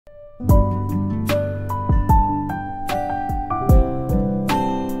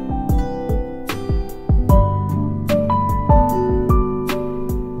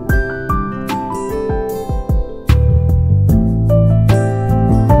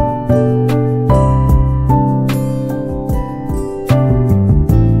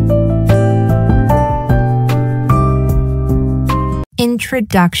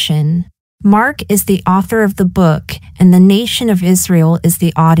Introduction. Mark is the author of the book, and the nation of Israel is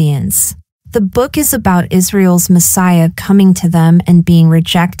the audience. The book is about Israel's Messiah coming to them and being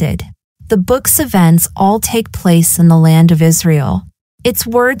rejected. The book's events all take place in the land of Israel. Its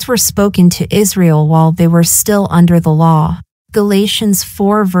words were spoken to Israel while they were still under the law. Galatians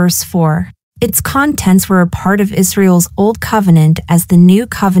 4 verse 4. Its contents were a part of Israel's Old Covenant, as the New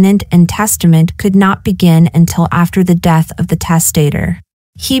Covenant and Testament could not begin until after the death of the testator.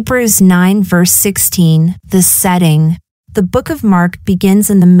 Hebrews 9 verse 16. The setting. The book of Mark begins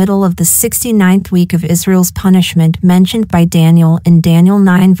in the middle of the 69th week of Israel's punishment mentioned by Daniel in Daniel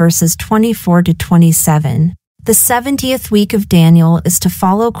 9 verses 24 to 27. The 70th week of Daniel is to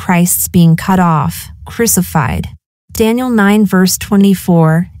follow Christ's being cut off, crucified. Daniel 9 verse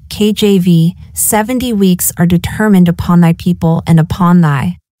 24. KJV, 70 weeks are determined upon thy people and upon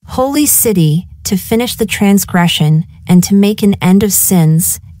thy holy city, to finish the transgression, and to make an end of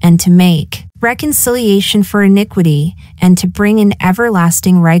sins, and to make reconciliation for iniquity, and to bring in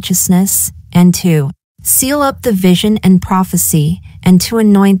everlasting righteousness, and to seal up the vision and prophecy, and to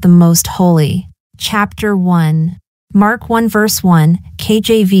anoint the most holy. Chapter 1. Mark 1 verse 1,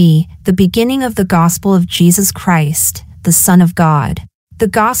 KJV, the beginning of the gospel of Jesus Christ, the Son of God. The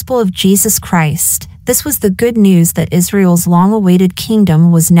gospel of Jesus Christ. This was the good news that Israel's long-awaited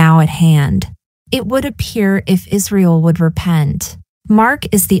kingdom was now at hand. It would appear if Israel would repent. Mark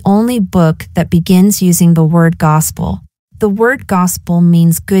is the only book that begins using the word gospel. The word gospel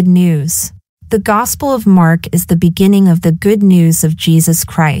means good news. The Gospel of Mark is the beginning of the good news of Jesus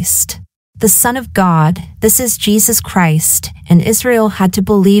Christ, the Son of God. This is Jesus Christ, and Israel had to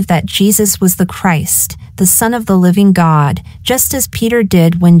believe that Jesus was the Christ, the Son of the living God, just as Peter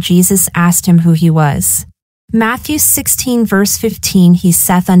did when Jesus asked him who he was. Matthew 16 verse 15. He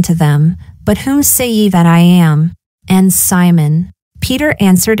saith unto them, But whom say ye that I am? And Simon Peter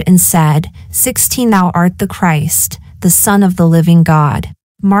answered and said, 16 Thou art the Christ, the Son of the living God.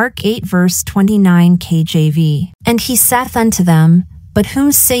 Mark 8 verse 29 KJV. And he saith unto them, But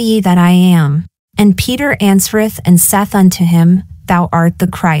whom say ye that I am? And Peter answereth and saith unto him, Thou art the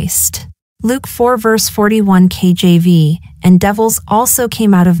Christ. Luke 4 verse 41 KJV. And devils also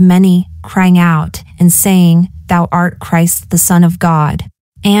came out of many, crying out, and saying, Thou art Christ the Son of God.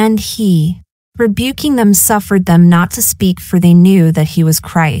 And he, rebuking them, suffered them not to speak, for they knew that he was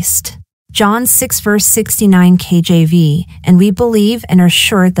Christ. John 6 verse 69 KJV. And we believe and are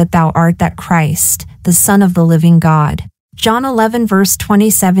sure that thou art that Christ, the Son of the living God. John 11 verse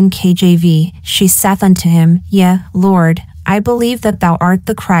 27 KJV. She saith unto him, Yea, Lord, I believe that thou art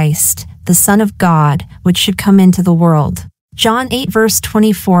the Christ, the Son of God, which should come into the world. John 8 verse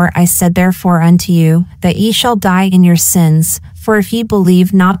 24. I said therefore unto you, that ye shall die in your sins, for if ye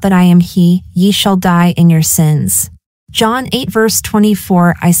believe not that I am he, ye shall die in your sins. John 8 verse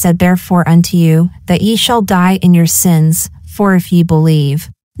 24. I said therefore unto you, that ye shall die in your sins, for if ye believe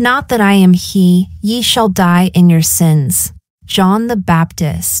not that I am he, ye shall die in your sins. John the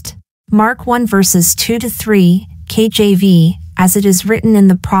Baptist. Mark 1 verses 2 to 3 KJV. As it is written in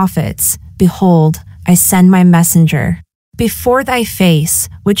the prophets, Behold, I send my messenger before thy face,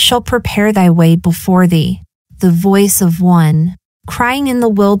 which shall prepare thy way before thee. The voice of one crying in the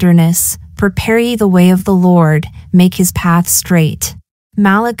wilderness, Prepare ye the way of the Lord, make his path straight.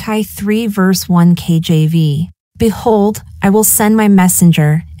 Malachi 3 verse 1 KJV. Behold, I will send my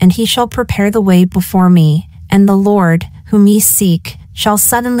messenger, and he shall prepare the way before me, and the Lord, whom ye seek, shall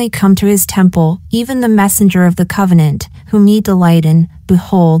suddenly come to his temple, even the messenger of the covenant, whom ye delight in.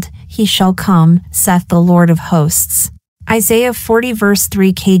 Behold, he shall come, saith the Lord of hosts. Isaiah 40 verse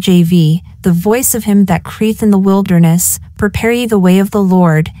 3 KJV. The voice of him that crieth in the wilderness, Prepare ye the way of the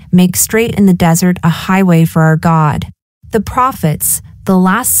Lord, make straight in the desert a highway for our God. The prophets, the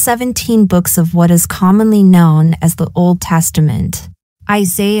last 17 books of what is commonly known as the Old Testament.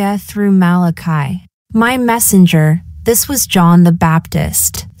 Isaiah through Malachi. My messenger, this was John the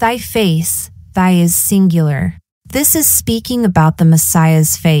Baptist. Thy face, thy is singular. This is speaking about the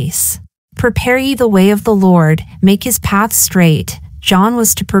Messiah's face. Prepare ye the way of the Lord, make his path straight. John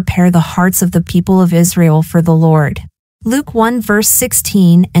was to prepare the hearts of the people of Israel for the Lord. Luke 1 verse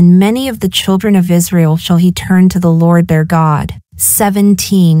 16. And many of the children of Israel shall he turn to the Lord their God.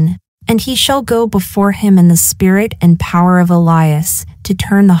 17. And he shall go before him in the spirit and power of Elias, to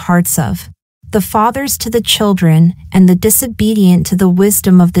turn the hearts of the fathers to the children, and the disobedient to the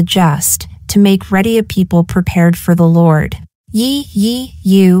wisdom of the just, to make ready a people prepared for the Lord. Ye,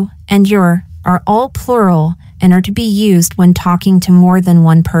 you, and your are all plural, and are to be used when talking to more than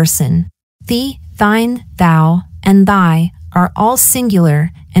one person. Thee, thine, thou, and thy are all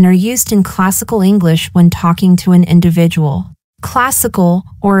singular, and are used in classical English when talking to an individual. Classical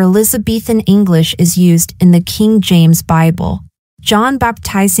or Elizabethan English is used in the King James Bible. John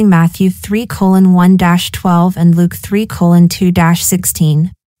baptizing Matthew 3:1-12 and Luke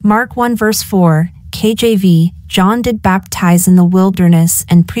 3:2-16. Mark 1 verse 4, KJV, John did baptize in the wilderness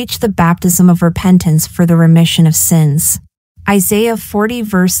and preach the baptism of repentance for the remission of sins. Isaiah 40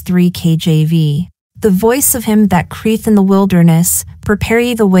 verse 3 KJV. The voice of him that crieth in the wilderness, prepare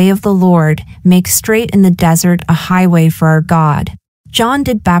ye the way of the Lord, make straight in the desert a highway for our God. John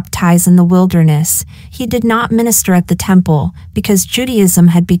did baptize in the wilderness. He did not minister at the temple, because Judaism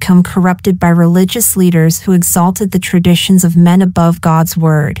had become corrupted by religious leaders who exalted the traditions of men above God's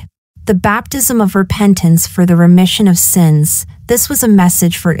word. The baptism of repentance for the remission of sins, this was a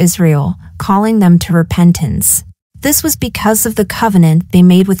message for Israel, calling them to repentance. This was because of the covenant they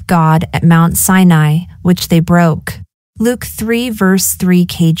made with God at Mount Sinai, which they broke. Luke 3 verse 3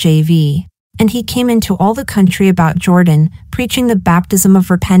 KJV. And he came into all the country about Jordan, preaching the baptism of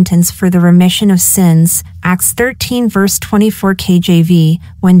repentance for the remission of sins. Acts 13 verse 24 KJV.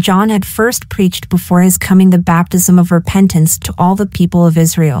 When John had first preached before his coming the baptism of repentance to all the people of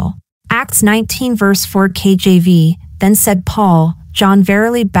Israel. Acts 19 verse 4 KJV. Then said Paul, John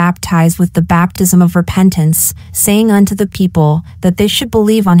verily baptized with the baptism of repentance, saying unto the people that they should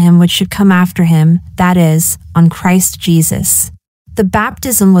believe on him which should come after him, that is, on Christ Jesus. The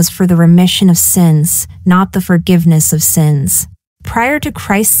baptism was for the remission of sins, not the forgiveness of sins. Prior to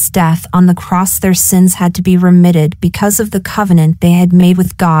Christ's death on the cross, their sins had to be remitted because of the covenant they had made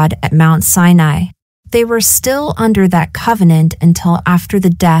with God at Mount Sinai. They were still under that covenant until after the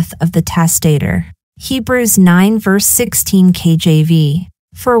death of the testator. Hebrews 9 verse 16 KJV.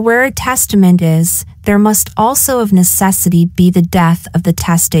 For where a testament is, there must also of necessity be the death of the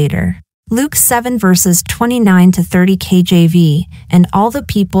testator. Luke 7 verses 29-30 KJV. And all the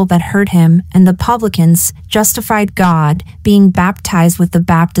people that heard him and the publicans justified God, being baptized with the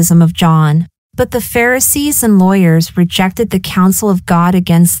baptism of John. But the Pharisees and lawyers rejected the counsel of God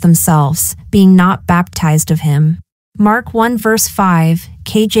against themselves, being not baptized of him. Mark 1 verse 5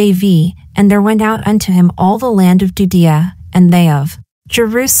 KJV. And there went out unto him all the land of Judea, and they of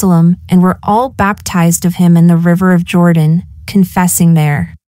Jerusalem, and were all baptized of him in the river of Jordan, confessing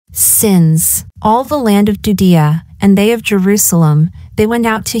their sins. All the land of Judea, and they of Jerusalem, they went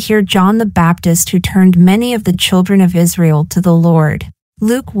out to hear John the Baptist, who turned many of the children of Israel to the Lord.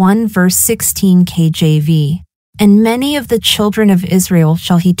 Luke 1 verse 16 KJV. And many of the children of Israel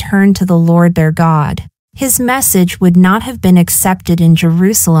shall he turn to the Lord their God. His message would not have been accepted in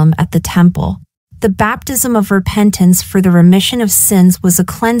Jerusalem at the temple. The baptism of repentance for the remission of sins was a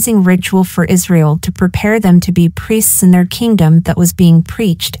cleansing ritual for Israel to prepare them to be priests in their kingdom that was being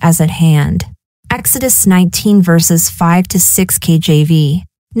preached as at hand. Exodus 19 verses 5-6 KJV.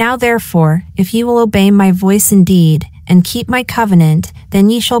 Now therefore, if ye will obey my voice indeed, and keep my covenant, then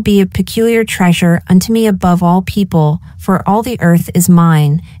ye shall be a peculiar treasure unto me above all people, for all the earth is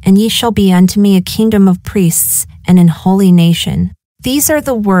mine, and ye shall be unto me a kingdom of priests, and an holy nation. These are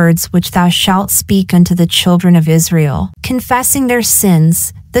the words which thou shalt speak unto the children of Israel, confessing their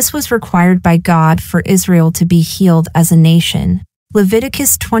sins. This was required by God for Israel to be healed as a nation.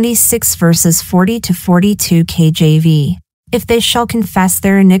 Leviticus 26 verses 40-42 KJV. If they shall confess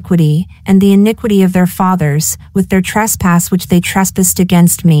their iniquity, and the iniquity of their fathers, with their trespass which they trespassed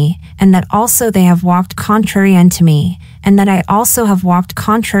against me, and that also they have walked contrary unto me, and that I also have walked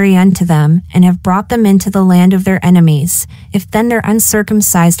contrary unto them, and have brought them into the land of their enemies, if then their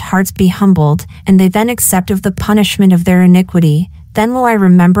uncircumcised hearts be humbled, and they then accept of the punishment of their iniquity, then will I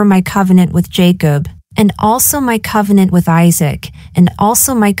remember my covenant with Jacob, and also my covenant with Isaac, and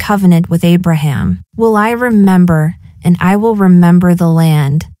also my covenant with Abraham, will I remember, and I will remember the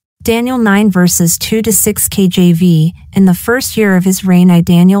land. Daniel 9 verses 2-6 KJV. In the first year of his reign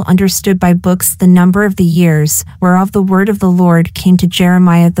Daniel understood by books the number of the years, whereof the word of the Lord came to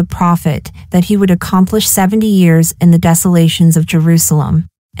Jeremiah the prophet, that he would accomplish 70 years in the desolations of Jerusalem.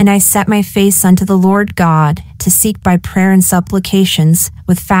 And I set my face unto the Lord God, to seek by prayer and supplications,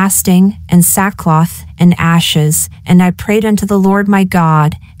 with fasting, and sackcloth, and ashes, and I prayed unto the Lord my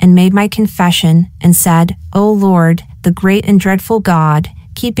God, and made my confession, and said, O Lord, the great and dreadful God,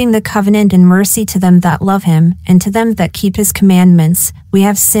 keeping the covenant and mercy to them that love him, and to them that keep his commandments. We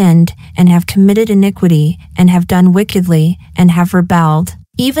have sinned, and have committed iniquity, and have done wickedly, and have rebelled,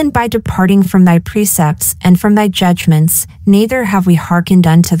 even by departing from thy precepts and from thy judgments, neither have we hearkened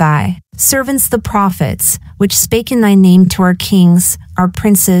unto thy servants the prophets, which spake in thy name to our kings, our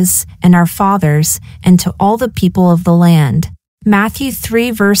princes, and our fathers, and to all the people of the land. Matthew 3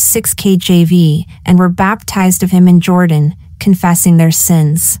 verse 6 KJV, and were baptized of him in Jordan, confessing their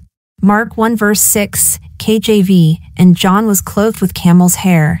sins. Mark 1 verse 6 KJV, and John was clothed with camel's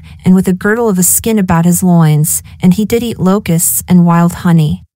hair, and with a girdle of a skin about his loins, and he did eat locusts and wild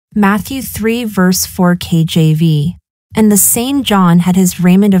honey. Matthew 3 verse 4 KJV. And the same John had his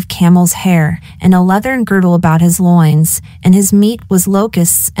raiment of camel's hair, and a leathern girdle about his loins, and his meat was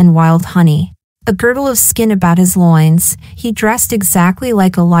locusts and wild honey. A girdle of skin about his loins. He dressed exactly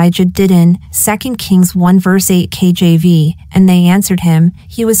like Elijah did in 2 Kings 1 verse 8 KJV, and they answered him,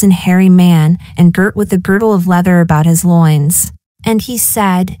 he was an hairy man, and girt with a girdle of leather about his loins. And he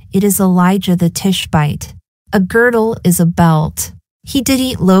said, it is Elijah the Tishbite. A girdle is a belt. He did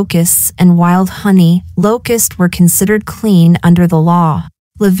eat locusts and wild honey. Locusts were considered clean under the law.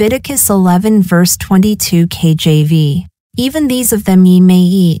 Leviticus 11 verse 22 KJV. Even these of them ye may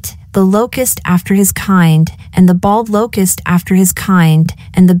eat, the locust after his kind, and the bald locust after his kind,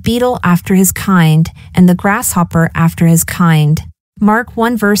 and the beetle after his kind, and the grasshopper after his kind. Mark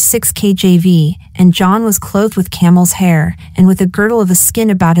 1 verse 6 KJV, and John was clothed with camel's hair, and with a girdle of a skin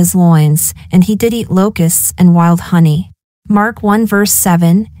about his loins, and he did eat locusts and wild honey. Mark 1 verse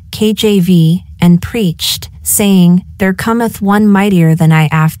 7 KJV, and preached, saying, there cometh one mightier than I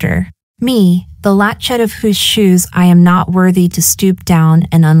after me, the latchet of whose shoes I am not worthy to stoop down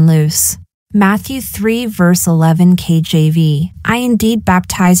and unloose. Matthew 3 verse 11 KJV. I indeed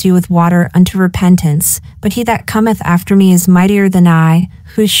baptize you with water unto repentance, but he that cometh after me is mightier than I,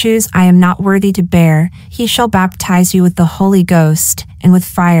 whose shoes I am not worthy to bear. He shall baptize you with the Holy Ghost, and with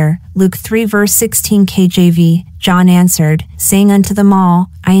fire. Luke 3 verse 16 KJV. John answered, saying unto them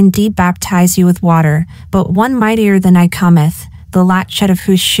all, I indeed baptize you with water, but one mightier than I cometh, the latchet of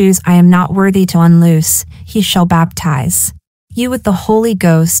whose shoes I am not worthy to unloose. He shall baptize you with the Holy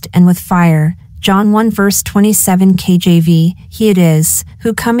Ghost and with fire. John 1 verse 27 KJV. He it is,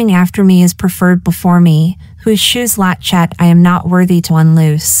 who coming after me is preferred before me, whose shoes latchet I am not worthy to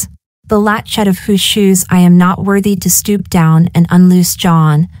unloose. The latchet of whose shoes I am not worthy to stoop down and unloose.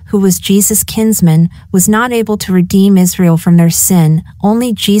 John, who was Jesus' kinsman, was not able to redeem Israel from their sin.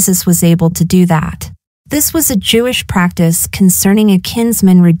 Only Jesus was able to do that. This was a Jewish practice concerning a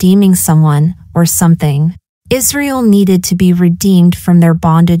kinsman redeeming someone or something. Israel needed to be redeemed from their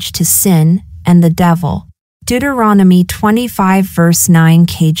bondage to sin and the devil. Deuteronomy 25 verse 9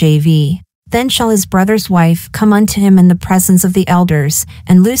 KJV. Then shall his brother's wife come unto him in the presence of the elders,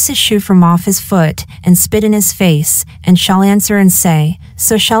 and loose his shoe from off his foot, and spit in his face, and shall answer and say,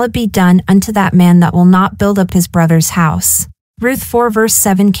 so shall it be done unto that man that will not build up his brother's house. Ruth 4 verse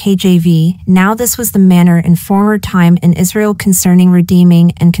 7 KJV. Now this was the manner in former time in Israel concerning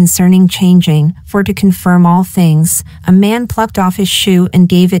redeeming and concerning changing, for to confirm all things, a man plucked off his shoe and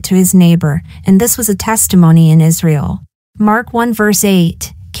gave it to his neighbor, and this was a testimony in Israel. Mark 1 verse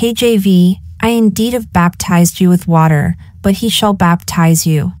 8 KJV. I indeed have baptized you with water, but he shall baptize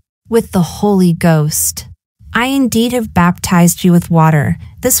you with the Holy Ghost. I indeed have baptized you with water.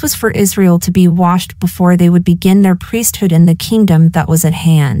 This was for Israel to be washed before they would begin their priesthood in the kingdom that was at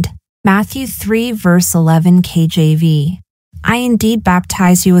hand. Matthew 3 verse 11 KJV. I indeed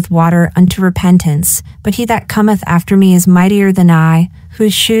baptize you with water unto repentance, but he that cometh after me is mightier than I,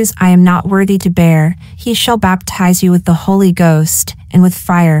 whose shoes I am not worthy to bear. He shall baptize you with the Holy Ghost and with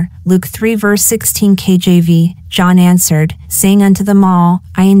fire. Luke 3 verse 16 KJV. John answered, saying unto them all,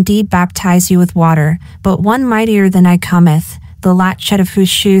 I indeed baptize you with water, but one mightier than I cometh, the latchet of whose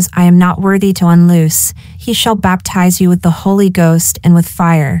shoes I am not worthy to unloose. He shall baptize you with the Holy Ghost and with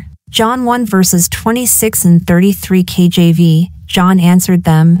fire. John 1 verses 26 and 33 KJV. John answered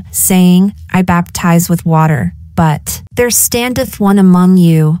them, saying, I baptize with water, but there standeth one among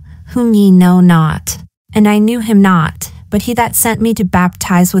you, whom ye know not. And I knew him not, but he that sent me to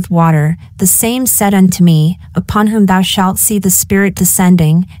baptize with water, the same said unto me, upon whom thou shalt see the Spirit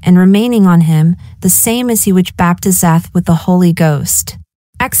descending, and remaining on him, the same is he which baptizeth with the Holy Ghost.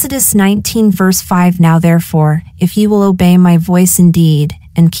 Exodus 19 verse 5. Now therefore, if ye will obey my voice indeed,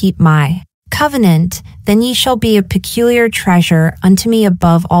 and keep my covenant, then ye shall be a peculiar treasure unto me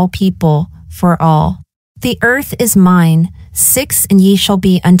above all people, for all the earth is mine. 6 And ye shall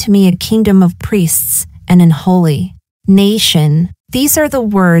be unto me a kingdom of priests, and an holy nation. These are the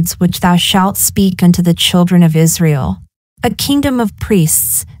words which thou shalt speak unto the children of Israel. A kingdom of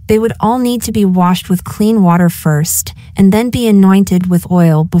priests. They would all need to be washed with clean water first, and then be anointed with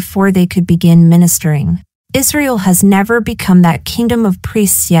oil before they could begin ministering. Israel has never become that kingdom of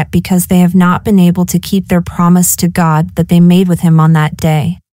priests yet because they have not been able to keep their promise to God that they made with him on that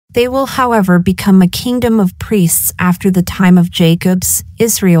day. They will, however, become a kingdom of priests after the time of Jacob's,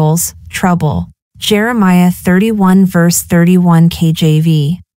 Israel's, trouble. Jeremiah 31 verse 31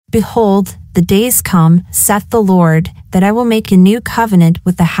 KJV. Behold, the days come, saith the Lord, that I will make a new covenant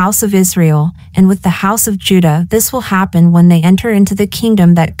with the house of Israel, and with the house of Judah. This will happen when they enter into the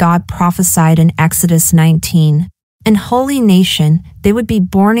kingdom that God prophesied in Exodus 19. An holy nation, they would be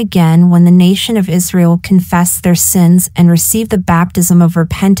born again when the nation of Israel confessed their sins and received the baptism of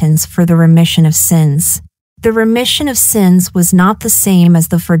repentance for the remission of sins. The remission of sins was not the same as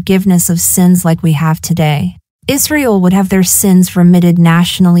the forgiveness of sins like we have today. Israel would have their sins remitted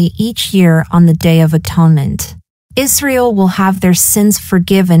nationally each year on the Day of Atonement. Israel will have their sins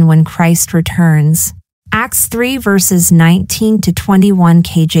forgiven when Christ returns. Acts 3 verses 19 to 21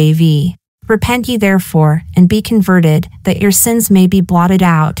 KJV. Repent ye therefore, and be converted, that your sins may be blotted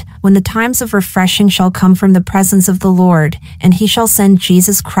out, when the times of refreshing shall come from the presence of the Lord, and he shall send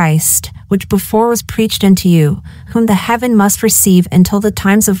Jesus Christ, which before was preached unto you, whom the heaven must receive until the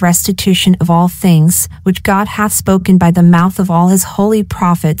times of restitution of all things, which God hath spoken by the mouth of all his holy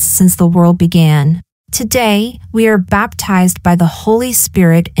prophets since the world began. Today, we are baptized by the Holy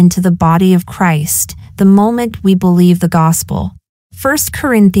Spirit into the body of Christ, the moment we believe the gospel. 1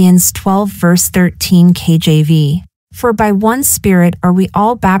 Corinthians 12 verse 13 KJV. For by one Spirit are we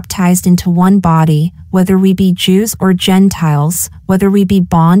all baptized into one body, whether we be Jews or Gentiles, whether we be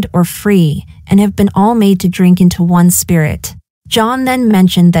bond or free, and have been all made to drink into one Spirit. John then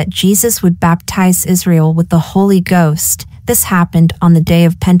mentioned that Jesus would baptize Israel with the Holy Ghost. This happened on the day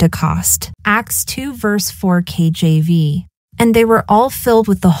of Pentecost. Acts 2 verse 4 KJV. And they were all filled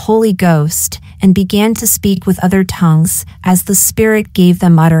with the Holy Ghost, and began to speak with other tongues, as the Spirit gave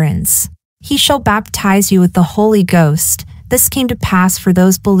them utterance. He shall baptize you with the Holy Ghost. This came to pass for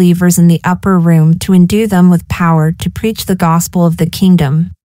those believers in the upper room to endue them with power to preach the gospel of the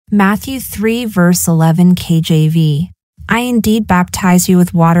kingdom. Matthew 3 verse 11 KJV. I indeed baptize you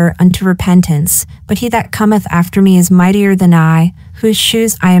with water unto repentance, but he that cometh after me is mightier than I, whose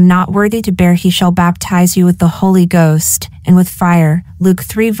shoes I am not worthy to bear. He shall baptize you with the Holy Ghost, and with fire. Luke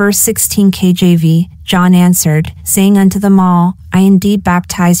 3 verse 16 KJV. John answered, saying unto them all, I indeed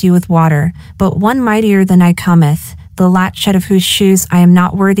baptize you with water, but one mightier than I cometh, the latchet of whose shoes I am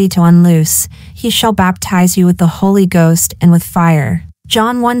not worthy to unloose. He shall baptize you with the Holy Ghost and with fire.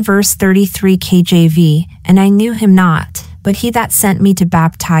 John 1 verse 33 KJV. And I knew him not, but he that sent me to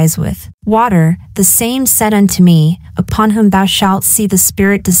baptize with water, the same said unto me, Upon whom thou shalt see the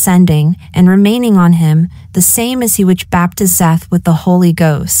Spirit descending, and remaining on him, the same is he which baptizeth with the Holy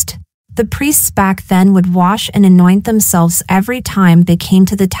Ghost. The priests back then would wash and anoint themselves every time they came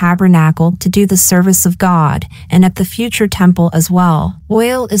to the tabernacle to do the service of God, and at the future temple as well.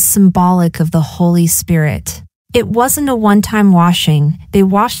 Oil is symbolic of the Holy Spirit. It wasn't a one-time washing. They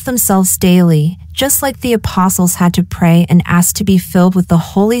washed themselves daily, just like the apostles had to pray and ask to be filled with the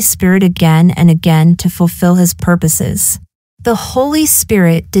Holy Spirit again and again to fulfill his purposes. The Holy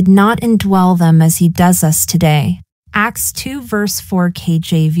Spirit did not indwell them as he does us today. Acts 2 verse 4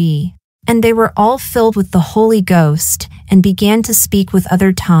 KJV. And they were all filled with the Holy Ghost, and began to speak with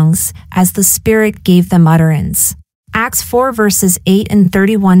other tongues, as the Spirit gave them utterance. Acts 4 verses 8 and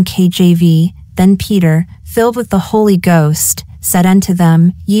 31 KJV. Then Peter, filled with the Holy Ghost, said unto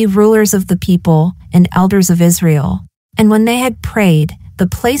them, Ye rulers of the people, and elders of Israel. And when they had prayed, the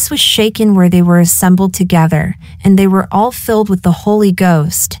place was shaken where they were assembled together, and they were all filled with the Holy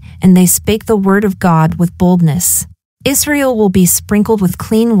Ghost, and they spake the word of God with boldness. Israel will be sprinkled with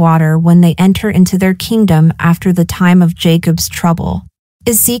clean water when they enter into their kingdom after the time of Jacob's trouble.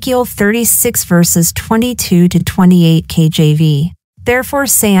 Ezekiel 36 verses 22 to 28 KJV. Therefore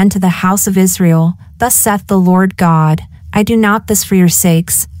say unto the house of Israel, Thus saith the Lord God, I do not this for your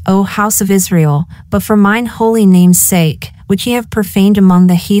sakes, O house of Israel, but for mine holy name's sake, which ye have profaned among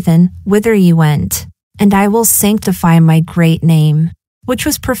the heathen, whither ye went. And I will sanctify my great name, which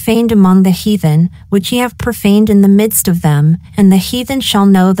was profaned among the heathen, which ye have profaned in the midst of them, and the heathen shall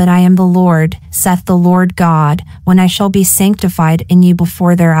know that I am the Lord, saith the Lord God, when I shall be sanctified in you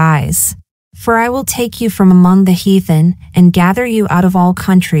before their eyes. For I will take you from among the heathen, and gather you out of all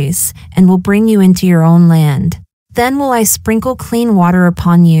countries, and will bring you into your own land. Then will I sprinkle clean water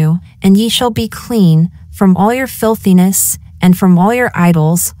upon you, and ye shall be clean. From all your filthiness, and from all your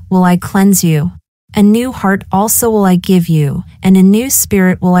idols, will I cleanse you. A new heart also will I give you, and a new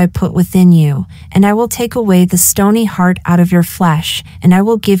spirit will I put within you, and I will take away the stony heart out of your flesh, and I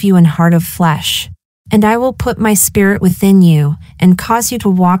will give you an heart of flesh. And I will put my spirit within you, and cause you to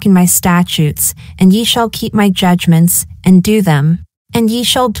walk in my statutes, and ye shall keep my judgments, and do them. And ye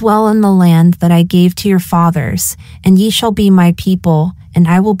shall dwell in the land that I gave to your fathers, and ye shall be my people, and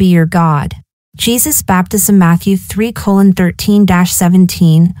I will be your God. Jesus' baptism. Matthew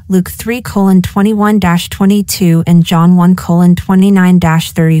 3:13-17, Luke 3:21-22, and John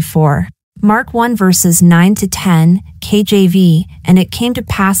 1:29-34. Mark 1 verses 9-10, KJV. And it came to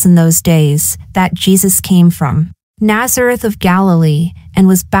pass in those days, that Jesus came from Nazareth of Galilee, and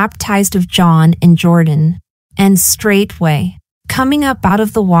was baptized of John in Jordan. And straightway, coming up out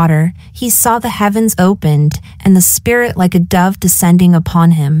of the water, he saw the heavens opened, and the Spirit like a dove descending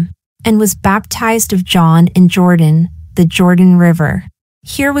upon him, and was baptized of John in Jordan, the Jordan River.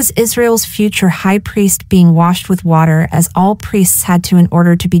 Here was Israel's future high priest being washed with water, as all priests had to in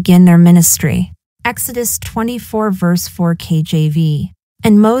order to begin their ministry. Exodus 24 verse 4 KJV.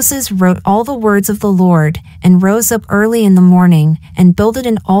 And Moses wrote all the words of the Lord, and rose up early in the morning, and builded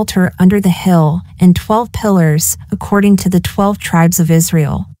an altar under the hill, and 12 pillars, according to the 12 tribes of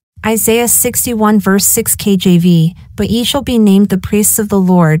Israel. Isaiah 61 verse 6 KJV. But ye shall be named the priests of the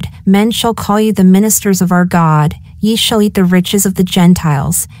Lord, men shall call you the ministers of our God. Ye shall eat the riches of the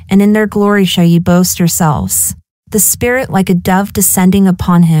Gentiles, and in their glory shall ye boast yourselves. The Spirit like a dove descending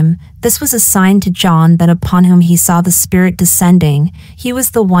upon him. This was a sign to John that upon whom he saw the Spirit descending, he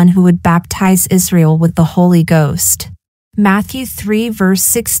was the one who would baptize Israel with the Holy Ghost. Matthew 3 verse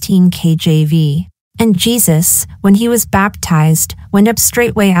 16 KJV. And Jesus, when he was baptized, went up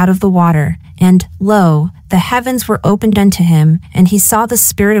straightway out of the water, and, lo, the heavens were opened unto him, and he saw the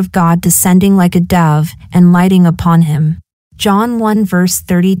Spirit of God descending like a dove, and lighting upon him. John 1 verse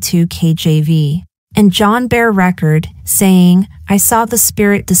 32 KJV. And John bare record, saying, I saw the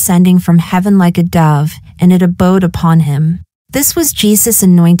Spirit descending from heaven like a dove, and it abode upon him. This was Jesus'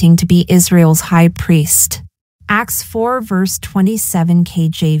 anointing to be Israel's high priest. Acts 4 verse 27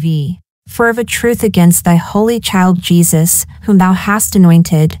 KJV. For of a truth against thy holy child Jesus, whom thou hast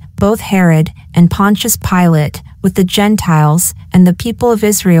anointed, both Herod and Pontius Pilate, with the Gentiles and the people of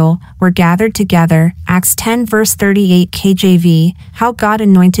Israel, were gathered together. Acts 10 verse 38 KJV. How God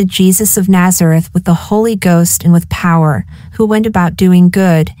anointed Jesus of Nazareth with the Holy Ghost and with power, who went about doing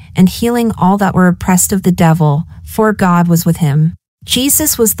good, and healing all that were oppressed of the devil, for God was with him.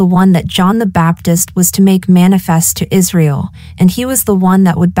 Jesus was the one that John the Baptist was to make manifest to Israel, and he was the one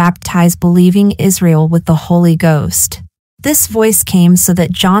that would baptize believing Israel with the Holy Ghost. This voice came so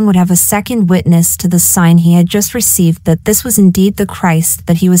that John would have a second witness to the sign he had just received, that this was indeed the Christ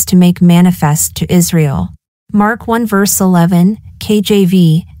that he was to make manifest to Israel. Mark 1 verse 11,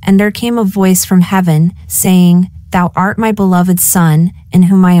 KJV. And there came a voice from heaven, saying, Thou art my beloved Son, in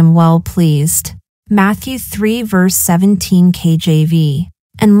whom I am well pleased. Matthew 3 verse 17 KJV.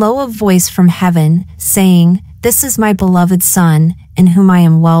 And lo, a voice from heaven, saying, This is my beloved Son, in whom I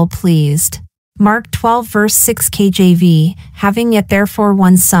am well pleased. Mark 12 verse 6 KJV. Having yet therefore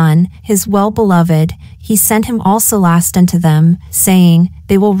one son, his well-beloved, he sent him also last unto them, saying,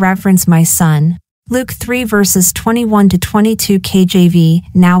 They will reverence my son. Luke 3 verses 21-22 KJV.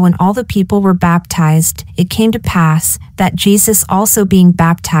 Now when all the people were baptized, it came to pass, that Jesus also being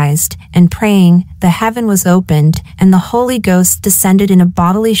baptized, and praying, the heaven was opened, and the Holy Ghost descended in a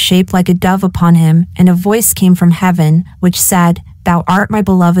bodily shape like a dove upon him, and a voice came from heaven, which said, Thou art my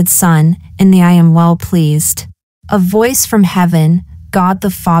beloved Son, in thee I am well pleased. A voice from heaven, God the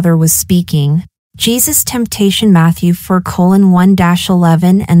Father was speaking. Jesus' temptation. Matthew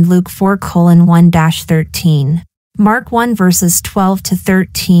 4:1-11 and Luke 4:1-13. Mark 1 verses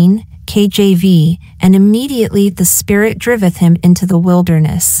 12-13, KJV. And immediately the Spirit driveth him into the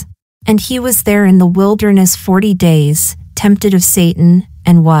wilderness. And he was there in the wilderness 40 days, tempted of Satan,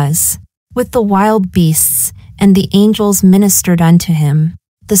 and was with the wild beasts, and the angels ministered unto him.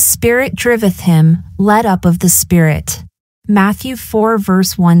 The Spirit driveth him, led up of the Spirit. Matthew 4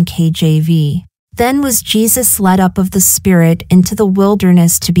 verse 1 KJV. Then was Jesus led up of the Spirit into the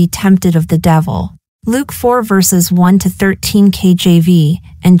wilderness to be tempted of the devil. Luke 4 verses 1-13 KJV.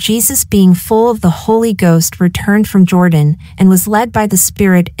 And Jesus being full of the Holy Ghost returned from Jordan, and was led by the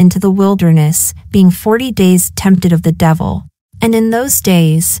Spirit into the wilderness, being 40 days tempted of the devil. And in those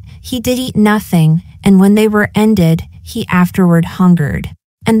days he did eat nothing, and when they were ended, he afterward hungered.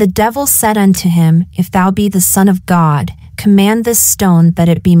 And the devil said unto him, If thou be the Son of God, command this stone that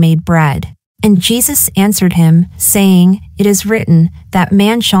it be made bread. And Jesus answered him, saying, It is written, that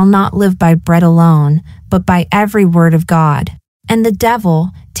man shall not live by bread alone, but by every word of God. And the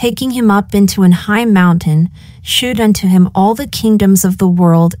devil, taking him up into an high mountain, shewed unto him all the kingdoms of the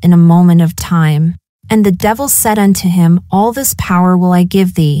world in a moment of time. And the devil said unto him, All this power will I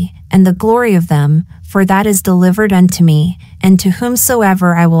give thee, and the glory of them, for that is delivered unto me, and to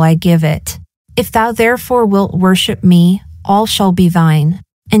whomsoever I will I give it. If thou therefore wilt worship me, all shall be thine.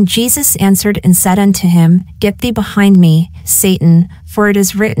 And Jesus answered and said unto him, Get thee behind me, Satan, for it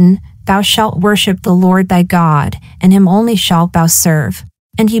is written, Thou shalt worship the Lord thy God, and him only shalt thou serve.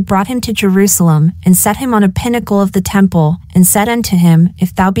 And he brought him to Jerusalem, and set him on a pinnacle of the temple, and said unto him,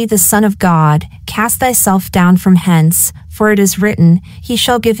 If thou be the Son of God, cast thyself down from hence, for it is written, He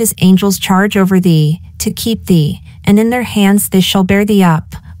shall give his angels charge over thee, to keep thee, and in their hands they shall bear thee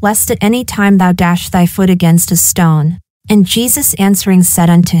up, lest at any time thou dash thy foot against a stone. And Jesus answering said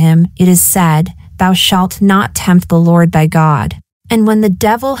unto him, It is said, Thou shalt not tempt the Lord thy God. And when the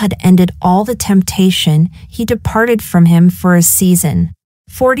devil had ended all the temptation, he departed from him for a season.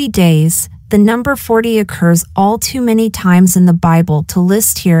 40 days, the number 40 occurs all too many times in the Bible to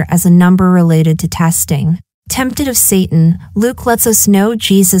list here as a number related to testing. Tempted of Satan, Luke lets us know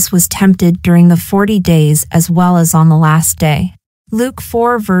Jesus was tempted during the 40 days as well as on the last day. Luke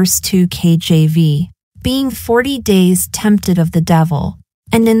 4 verse 2 KJV. Being 40 days tempted of the devil.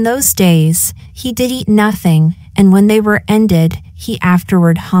 And in those days, he did eat nothing, and when they were ended, he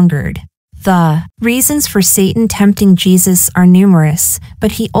afterward hungered. The reasons for Satan tempting Jesus are numerous,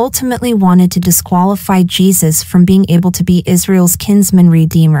 but he ultimately wanted to disqualify Jesus from being able to be Israel's kinsman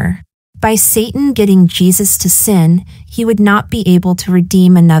redeemer. By Satan getting Jesus to sin, he would not be able to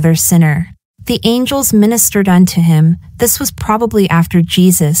redeem another sinner. The angels ministered unto him. This was probably after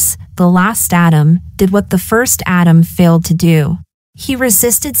Jesus, the last Adam, did what the first Adam failed to do. He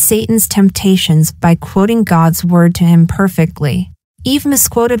resisted Satan's temptations by quoting God's word to him perfectly. Eve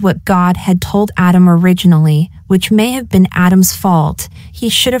misquoted what God had told Adam originally, which may have been Adam's fault. He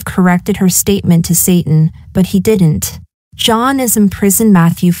should have corrected her statement to Satan, but he didn't. John is imprisoned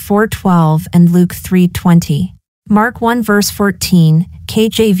Matthew 4:12 and Luke 3:20. Mark 1 verse 14,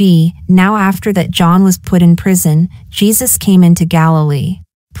 KJV, Now after that John was put in prison, Jesus came into Galilee,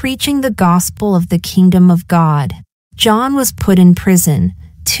 preaching the gospel of the kingdom of God. John was put in prison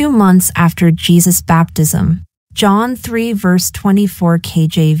 2 months after Jesus' baptism. John 3 verse 24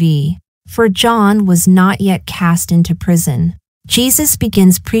 KJV. For John was not yet cast into prison. Jesus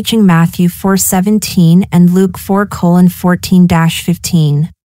begins preaching Matthew 4:17 and Luke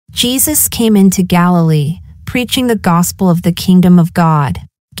 4:14-15. Jesus came into Galilee, preaching the gospel of the kingdom of God.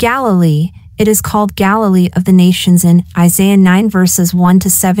 Galilee, it is called Galilee of the nations in Isaiah 9 verses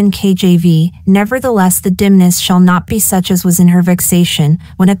 1-7 KJV. Nevertheless the dimness shall not be such as was in her vexation,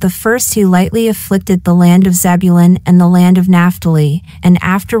 when at the first he lightly afflicted the land of Zebulun and the land of Naphtali, and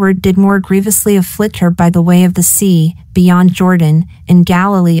afterward did more grievously afflict her by the way of the sea, beyond Jordan, in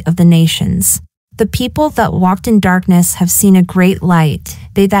Galilee of the nations. The people that walked in darkness have seen a great light.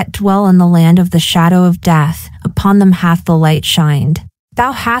 They that dwell in the land of the shadow of death, upon them hath the light shined.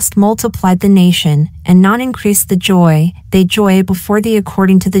 Thou hast multiplied the nation, and not increased the joy. They joy before thee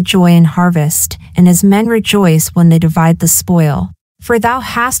according to the joy in harvest, and as men rejoice when they divide the spoil. For thou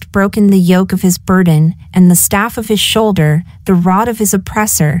hast broken the yoke of his burden, and the staff of his shoulder, the rod of his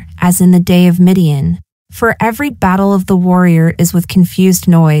oppressor, as in the day of Midian. For every battle of the warrior is with confused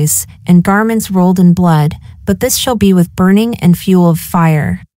noise, and garments rolled in blood, but this shall be with burning and fuel of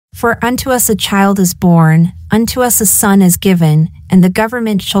fire. For unto us a child is born, unto us a son is given, and the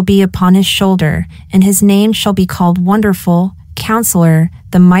government shall be upon his shoulder, and his name shall be called Wonderful, Counselor,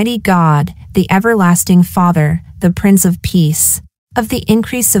 the Mighty God, the Everlasting Father, the Prince of Peace. Of the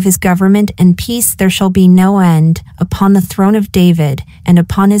increase of his government and peace there shall be no end, upon the throne of David, and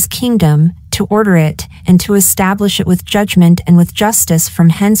upon his kingdom, to order it, and to establish it with judgment and with justice from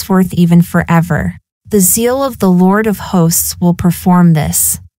henceforth even forever. The zeal of the Lord of hosts will perform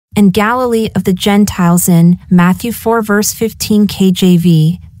this. And Galilee of the Gentiles in Matthew 4 verse 15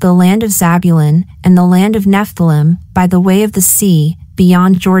 KJV, the land of Zebulun, and the land of Nephthalim, by the way of the sea,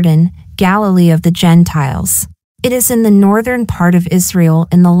 beyond Jordan, Galilee of the Gentiles. It is in the northern part of Israel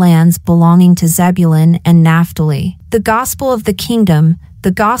in the lands belonging to Zebulun and Naphtali. The gospel of the kingdom,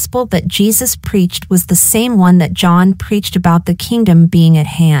 the gospel that Jesus preached, was the same one that John preached about the kingdom being at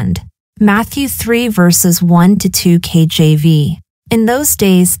hand. Matthew 3 verses 1-2 KJV. In those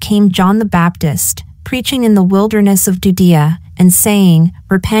days came John the Baptist, preaching in the wilderness of Judea, and saying,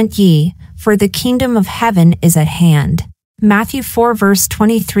 Repent ye, for the kingdom of heaven is at hand. Matthew 4 verse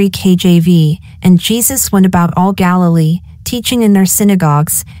 23 KJV. And Jesus went about all Galilee, teaching in their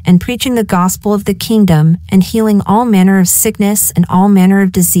synagogues, and preaching the gospel of the kingdom, and healing all manner of sickness and all manner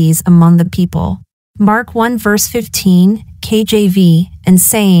of disease among the people. Mark 1 verse 15 KJV, and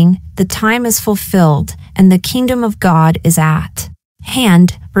saying, "The time is fulfilled, and the kingdom of God is at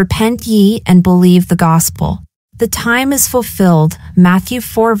hand. Repent ye and believe the gospel." The time is fulfilled, Matthew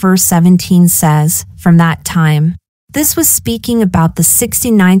 4 verse 17 says, from that time. This was speaking about the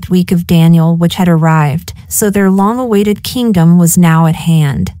 69th week of Daniel which had arrived, so their long-awaited kingdom was now at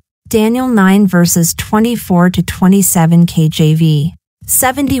hand. Daniel 9 verses 24 to 27 KJV.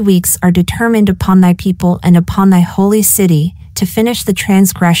 70 weeks are determined upon thy people and upon thy holy city, to finish the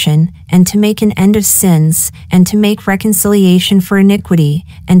transgression, and to make an end of sins, and to make reconciliation for iniquity,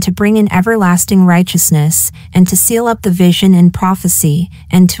 and to bring in everlasting righteousness, and to seal up the vision and prophecy,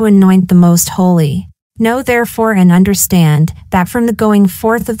 and to anoint the most holy. Know therefore and understand, that from the going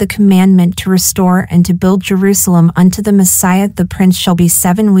forth of the commandment to restore and to build Jerusalem unto the Messiah the Prince shall be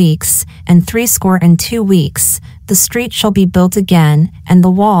 7 weeks, and 62 weeks, the street shall be built again, and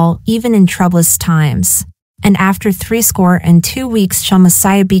the wall, even in troublous times. And after 62 weeks shall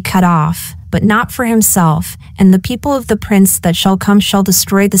Messiah be cut off, but not for himself, and the people of the prince that shall come shall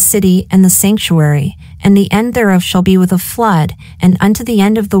destroy the city and the sanctuary, and the end thereof shall be with a flood, and unto the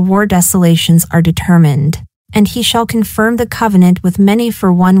end of the war desolations are determined. And he shall confirm the covenant with many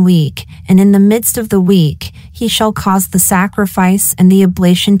for 1 week, and in the midst of the week he shall cause the sacrifice and the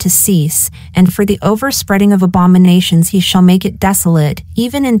oblation to cease, and for the overspreading of abominations he shall make it desolate,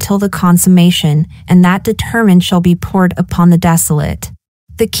 even until the consummation, and that determined shall be poured upon the desolate.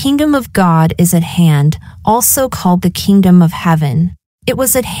 The kingdom of God is at hand, also called the kingdom of heaven. It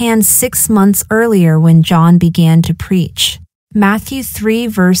was at hand 6 months earlier when John began to preach. Matthew 3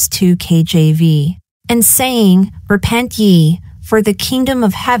 verse 2 KJV. And saying, "Repent ye, for the kingdom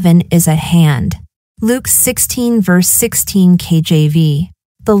of heaven is at hand." Luke 16 verse 16 KJV.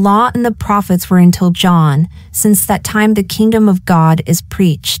 The law and the prophets were until John. Since that time the kingdom of God is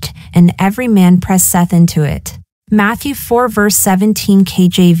preached, and every man presseth into it. Matthew 4 verse 17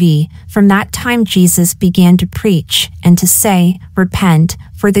 KJV. From that time Jesus began to preach, and to say, "Repent,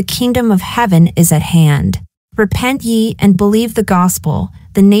 for the kingdom of heaven is at hand." Repent ye and believe the gospel.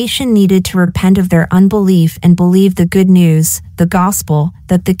 The nation needed to repent of their unbelief and believe the good news, the gospel,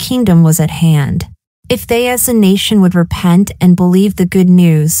 that the kingdom was at hand. If they as a nation would repent and believe the good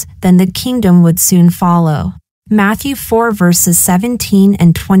news, then the kingdom would soon follow. Matthew 4 verses 17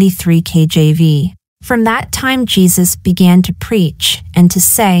 and 23 KJV. From that time Jesus began to preach, and to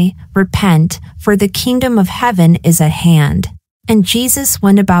say, "Repent, for the kingdom of heaven is at hand." And Jesus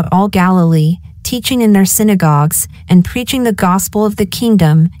went about all Galilee, teaching in their synagogues, and preaching the gospel of the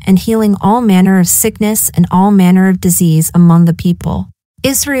kingdom, and healing all manner of sickness and all manner of disease among the people.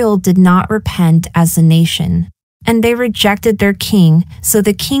 Israel did not repent as a nation, and they rejected their king, so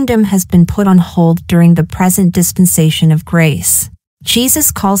the kingdom has been put on hold during the present dispensation of grace.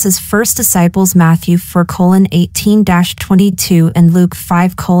 Jesus calls his first disciples Matthew 4:18-22 and Luke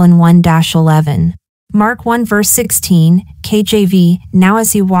 5:1-11. Mark 1 verse 16, KJV. Now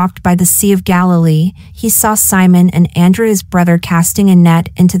as he walked by the Sea of Galilee, he saw Simon and Andrew his brother casting a net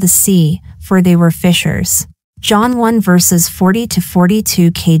into the sea, for they were fishers. John 1 verses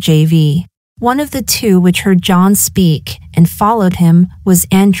 40-42 KJV. One of the two which heard John speak, and followed him, was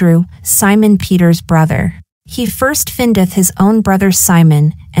Andrew, Simon Peter's brother. He first findeth his own brother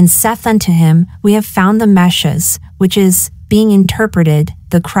Simon, and saith unto him, We have found the Messiah, which is, being interpreted,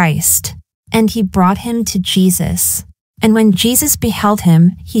 the Christ. And he brought him to Jesus. And when Jesus beheld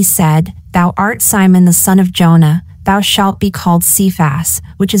him, he said, Thou art Simon the son of Jonah, thou shalt be called Cephas,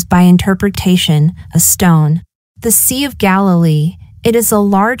 which is by interpretation, a stone. The Sea of Galilee, it is a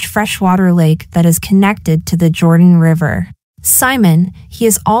large freshwater lake that is connected to the Jordan River. Simon, he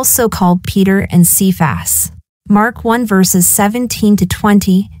is also called Peter and Cephas. Mark 1 verses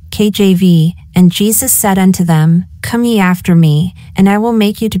 17-20, KJV. And Jesus said unto them, Come ye after me, and I will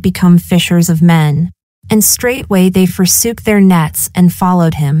make you to become fishers of men. And straightway they forsook their nets and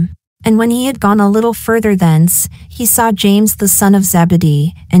followed him. And when he had gone a little further thence, he saw James the son of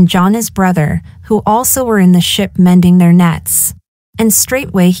Zebedee, and John his brother, who also were in the ship mending their nets. And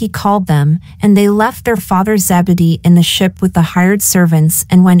straightway he called them, and they left their father Zebedee in the ship with the hired servants,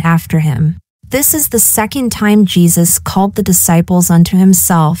 and went after him. This is the second time Jesus called the disciples unto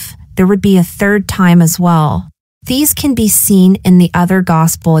himself. There would be a third time as well. These can be seen in the other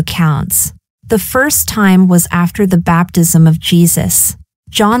gospel accounts. The first time was after the baptism of Jesus.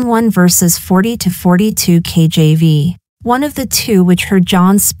 John 1 verses 40-42 KJV. One of the two which heard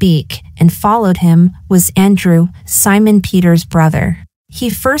John speak, and followed him, was Andrew, Simon Peter's brother. He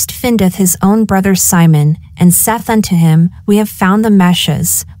first findeth his own brother Simon, and saith unto him, We have found the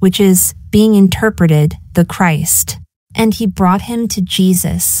Messiah, which is, being interpreted, the Christ. And he brought him to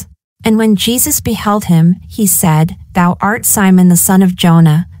Jesus. And when Jesus beheld him, he said, Thou art Simon the son of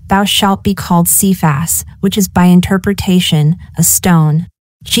Jonah, thou shalt be called Cephas, which is by interpretation, a stone.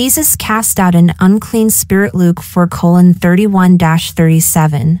 Jesus cast out an unclean spirit. Luke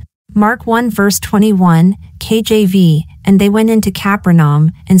 4:31-37. Mark 1 verse 21, KJV, and they went into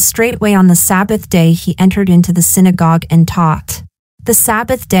Capernaum, and straightway on the Sabbath day he entered into the synagogue and taught. The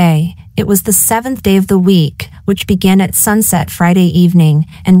Sabbath day, it was the 7th day of the week, which began at sunset Friday evening,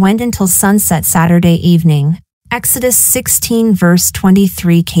 and went until sunset Saturday evening. Exodus 16 verse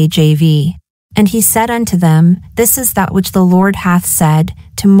 23 KJV. And he said unto them, This is that which the Lord hath said,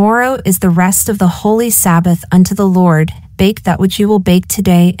 Tomorrow is the rest of the holy Sabbath unto the Lord. Bake that which you will bake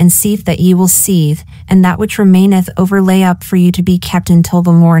today, and seethe that ye will seethe, and that which remaineth overlay up for you to be kept until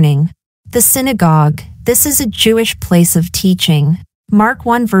the morning. The synagogue, this is a Jewish place of teaching. Mark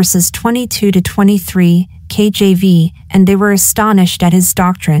 1 verses 22-23, KJV, and they were astonished at his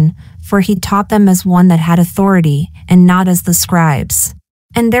doctrine, for he taught them as one that had authority, and not as the scribes.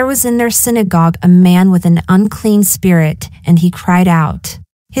 And there was in their synagogue a man with an unclean spirit, and he cried out.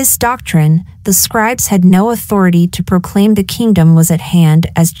 His doctrine, the scribes had no authority to proclaim the kingdom was at hand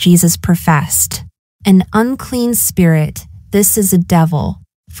as Jesus professed. An unclean spirit, this is a devil.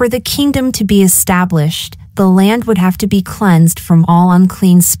 For the kingdom to be established, the land would have to be cleansed from all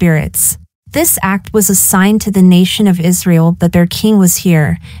unclean spirits. This act was a sign to the nation of Israel that their king was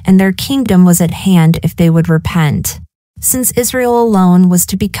here, and their kingdom was at hand if they would repent. Since Israel alone was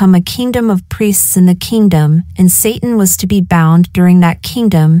to become a kingdom of priests in the kingdom, and Satan was to be bound during that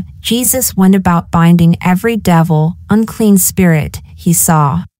kingdom, Jesus went about binding every devil, unclean spirit, he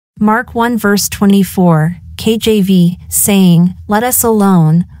saw. Mark 1 verse 24, KJV, saying, Let us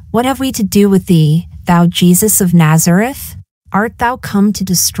alone, what have we to do with thee, thou Jesus of Nazareth? Art thou come to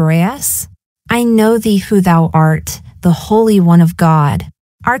destroy us? I know thee who thou art, the Holy One of God.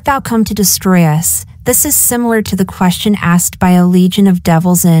 Art thou come to destroy us? This is similar to the question asked by a legion of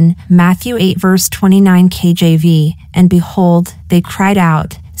devils in Matthew 8 verse 29 KJV, and behold, they cried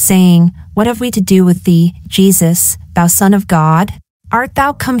out, saying, What have we to do with thee, Jesus, thou Son of God? Art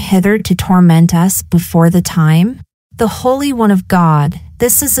thou come hither to torment us before the time? The Holy One of God,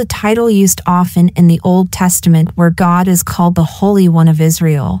 this is a title used often in the Old Testament where God is called the Holy One of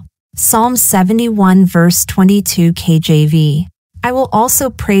Israel. Psalm 71 verse 22 KJV. I will also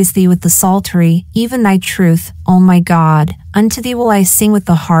praise thee with the psaltery, even thy truth, O my God. Unto thee will I sing with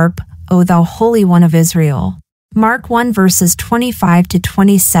the harp, O thou Holy One of Israel. Mark 1 verses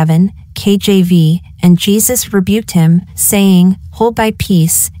 25-27, KJV, and Jesus rebuked him, saying, Hold thy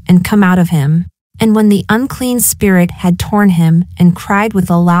peace, and come out of him. And when the unclean spirit had torn him, and cried with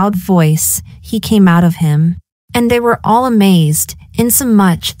a loud voice, he came out of him. And they were all amazed,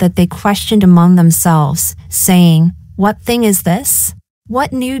 insomuch that they questioned among themselves, saying, What thing is this?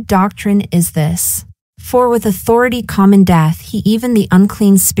 What new doctrine is this? For with authority common doth he even the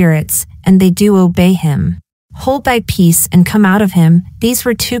unclean spirits, and they do obey him. Hold thy peace and come out of him. These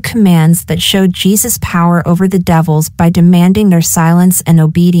were two commands that showed Jesus' power over the devils by demanding their silence and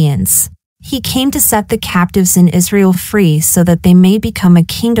obedience. He came to set the captives in Israel free so that they may become a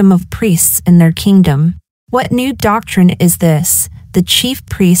kingdom of priests in their kingdom. What new doctrine is this? The chief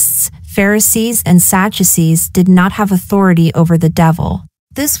priests, Pharisees, and Sadducees did not have authority over the devil.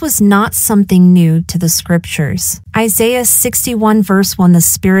 This was not something new to the scriptures. Isaiah 61 verse 1 The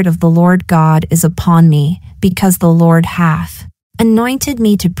Spirit of the Lord God is upon me, because the Lord hath anointed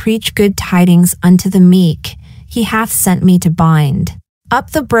me to preach good tidings unto the meek. He hath sent me to bind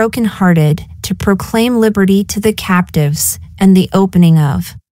up the brokenhearted, to proclaim liberty to the captives, and the opening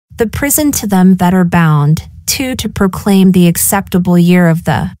of the prison to them that are bound, to proclaim the acceptable year of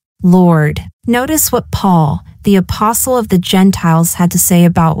the Lord. Notice what Paul, the apostle of the Gentiles, had to say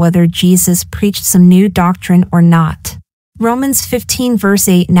about whether Jesus preached some new doctrine or not. Romans 15 verse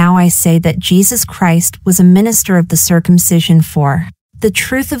 8 Now I say that Jesus Christ was a minister of the circumcision for the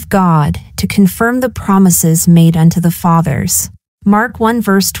truth of God, to confirm the promises made unto the fathers. Mark 1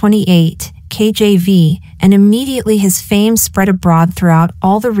 verse 28, KJV, and immediately his fame spread abroad throughout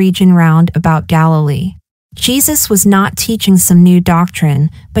all the region round about Galilee. Jesus was not teaching some new doctrine,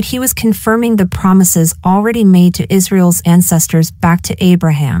 but he was confirming the promises already made to Israel's ancestors back to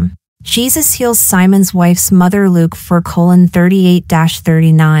Abraham. Jesus heals Simon's wife's mother. Luke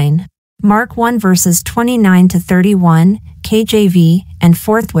 4:38-39. Mark 1 verses 29-31, KJV, and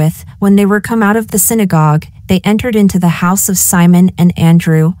forthwith, when they were come out of the synagogue, they entered into the house of Simon and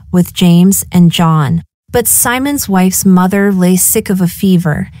Andrew, with James and John. But Simon's wife's mother lay sick of a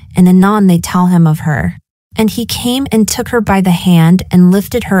fever, and anon they tell him of her. And he came and took her by the hand and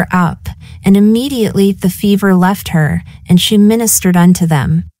lifted her up, and immediately the fever left her, and she ministered unto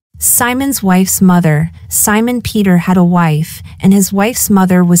them. Simon's wife's mother. Simon Peter had a wife, and his wife's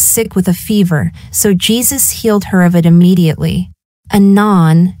mother was sick with a fever, so Jesus healed her of it immediately.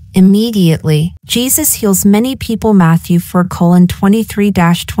 Anon, immediately. Jesus heals many people. Matthew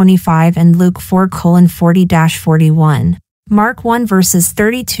 4:23-25 and Luke 4:40-41. Mark 1 verses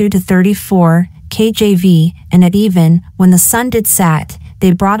 32-34, KJV, and at even, when the sun did set,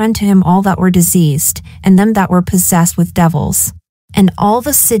 they brought unto him all that were diseased, and them that were possessed with devils. And all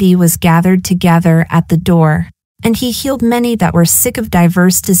the city was gathered together at the door. And he healed many that were sick of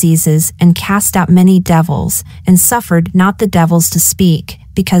divers diseases, and cast out many devils, and suffered not the devils to speak,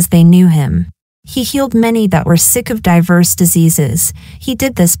 because they knew him. He healed many that were sick of divers diseases. He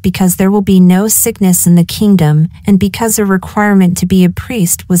did this because there will be no sickness in the kingdom, and because a requirement to be a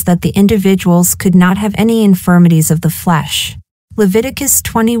priest was that the individuals could not have any infirmities of the flesh. Leviticus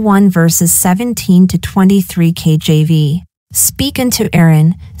 21 verses 17-23 KJV. Speak unto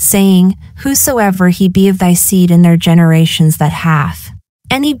Aaron, saying, Whosoever he be of thy seed in their generations that hath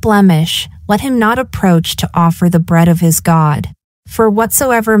any blemish, let him not approach to offer the bread of his God. For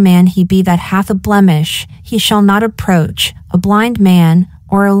whatsoever man he be that hath a blemish, he shall not approach, a blind man,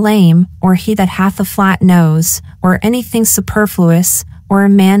 or a lame, or he that hath a flat nose, or anything superfluous, or a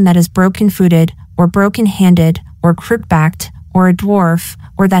man that is broken-footed, or broken-handed, or crook-backed, or a dwarf,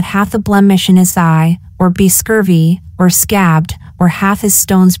 or that hath a blemish in his eye, or be scurvy, or scabbed, or hath his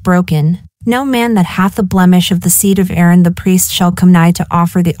stones broken. No man that hath a blemish of the seed of Aaron the priest shall come nigh to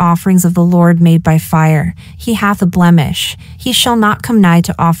offer the offerings of the Lord made by fire. He hath a blemish. He shall not come nigh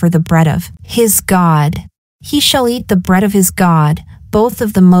to offer the bread of his God. He shall eat the bread of his God, both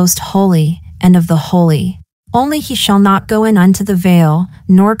of the most holy and of the holy. Only he shall not go in unto the veil,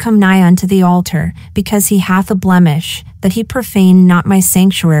 nor come nigh unto the altar, because he hath a blemish, that he profane not my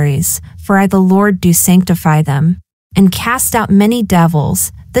sanctuaries, for I the Lord do sanctify them. And cast out many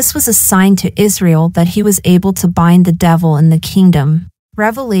devils. This was a sign to Israel that he was able to bind the devil in the kingdom.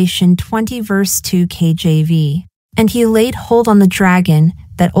 Revelation 20 verse 2 KJV. And he laid hold on the dragon,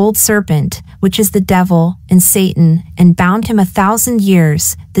 that old serpent, which is the devil and Satan, and bound him 1,000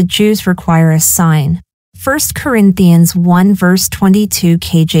 years. The Jews require a sign. 1 Corinthians 1 verse 22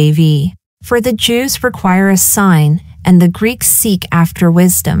 KJV. For the Jews require a sign, and the Greeks seek after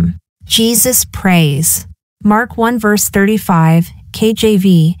wisdom. Jesus prays. Mark 1 verse 35,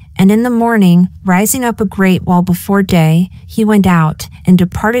 KJV, and in the morning, rising up a great while before day, he went out, and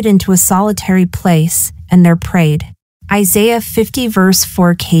departed into a solitary place, and there prayed. Isaiah 50 verse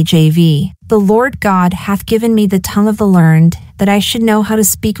 4 KJV. The Lord God hath given me the tongue of the learned, that I should know how to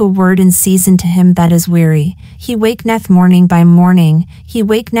speak a word in season to him that is weary. He wakeneth morning by morning, he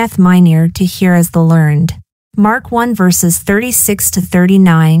wakeneth mine ear to hear as the learned. Mark 1 verses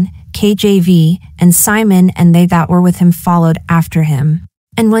 36-39, KJV, and Simon and they that were with him followed after him.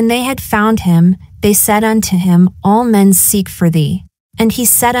 And when they had found him, they said unto him, All men seek for thee. And he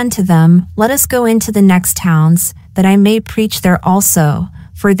said unto them, Let us go into the next towns, that I may preach there also,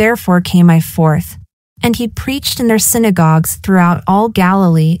 for therefore came I forth. And he preached in their synagogues throughout all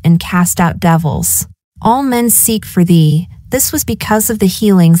Galilee, and cast out devils. All men seek for thee. This was because of the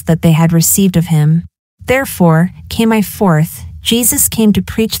healings that they had received of him. Therefore came I forth. Jesus came to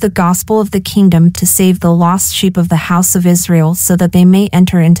preach the gospel of the kingdom, to save the lost sheep of the house of Israel, so that they may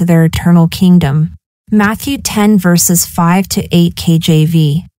enter into their eternal kingdom. Matthew 10 verses 5-8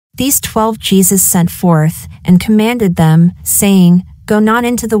 KJV. These 12 Jesus sent forth, and commanded them, saying, Go not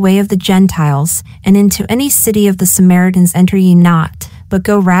into the way of the Gentiles, and into any city of the Samaritans enter ye not, but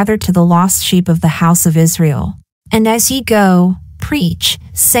go rather to the lost sheep of the house of Israel. And as ye go, preach,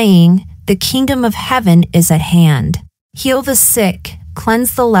 saying, The kingdom of heaven is at hand. Heal the sick,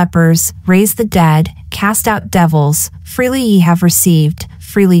 cleanse the lepers, raise the dead, cast out devils. Freely ye have received,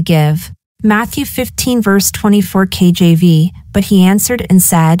 freely give. Matthew 15 verse 24 KJV. But he answered and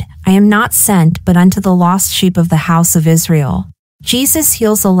said, I am not sent but unto the lost sheep of the house of Israel. Jesus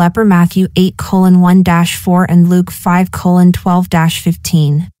heals a leper. Matthew 8:1-4 and Luke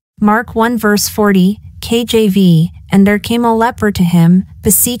 5:12-15. Mark 1 verse 40, KJV. And there came a leper to him,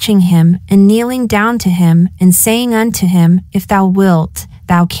 beseeching him, and kneeling down to him, and saying unto him, If thou wilt,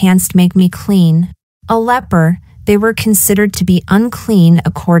 thou canst make me clean. A leper, they were considered to be unclean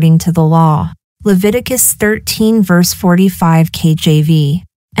according to the law. Leviticus 13 verse 45 KJV.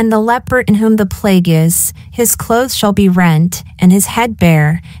 And the leper in whom the plague is, his clothes shall be rent, and his head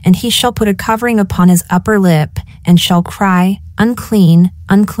bare, and he shall put a covering upon his upper lip, and shall cry, Unclean,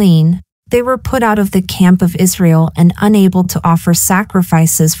 unclean. They were put out of the camp of Israel and unable to offer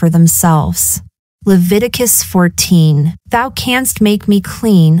sacrifices for themselves. Leviticus 14. Thou canst make me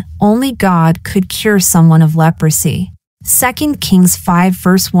clean. Only God could cure someone of leprosy. 2 Kings 5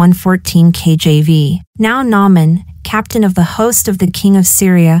 verse 114 KJV. Now Naaman, captain of the host of the king of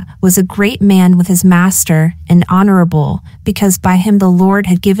Syria, was a great man with his master, and honorable, because by him the Lord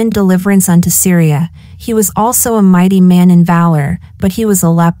had given deliverance unto Syria. He was also a mighty man in valor, but he was a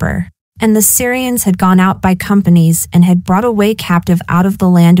leper. And the Syrians had gone out by companies, and had brought away captive out of the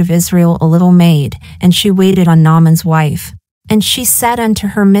land of Israel a little maid, and she waited on Naaman's wife. And she said unto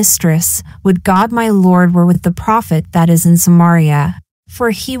her mistress, Would God my Lord were with the prophet that is in Samaria, for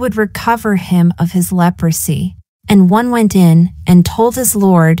he would recover him of his leprosy. And one went in, and told his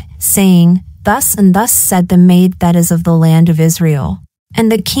lord, saying, Thus and thus said the maid that is of the land of Israel.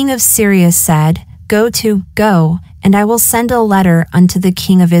 And the king of Syria said, Go, and I will send a letter unto the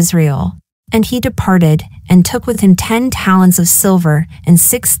king of Israel. And he departed, and took with him 10 talents of silver, and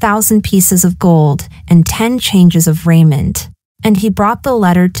 6,000 pieces of gold, and 10 changes of raiment. And he brought the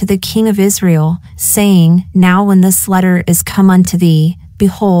letter to the king of Israel, saying, Now when this letter is come unto thee,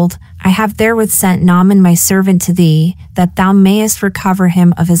 behold, I have therewith sent Naaman my servant to thee, that thou mayest recover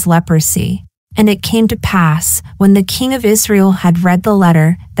him of his leprosy. And it came to pass, when the king of Israel had read the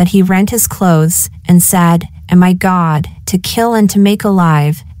letter, that he rent his clothes, and said, Am I God, to kill and to make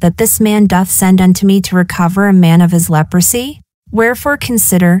alive, that this man doth send unto me to recover a man of his leprosy? Wherefore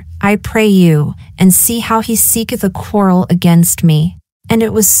consider, I pray you, and see how he seeketh a quarrel against me. And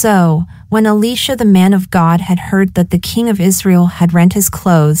it was so, when Elisha the man of God had heard that the king of Israel had rent his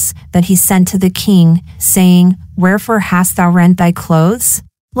clothes, that he sent to the king, saying, Wherefore hast thou rent thy clothes?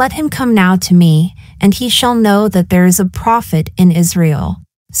 Let him come now to me, and he shall know that there is a prophet in Israel.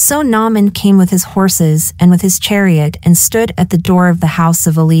 So Naaman came with his horses and with his chariot, and stood at the door of the house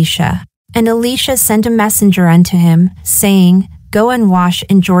of Elisha. And Elisha sent a messenger unto him, saying, Go and wash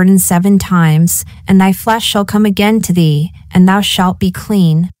in Jordan 7 times, and thy flesh shall come again to thee, and thou shalt be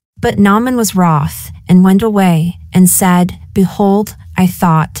clean. But Naaman was wroth, and went away, and said, Behold, I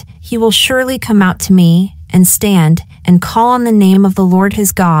thought, he will surely come out to me, and stand, and call on the name of the Lord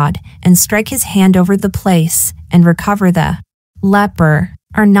his God, and strike his hand over the place, and recover the leper.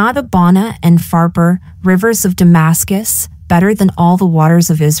 Are not Abana and Pharpar, rivers of Damascus, better than all the waters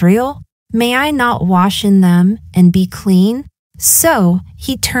of Israel? May I not wash in them, and be clean? So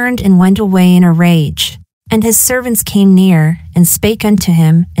he turned and went away in a rage. And his servants came near, and spake unto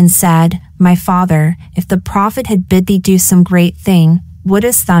him, and said, My father, if the prophet had bid thee do some great thing,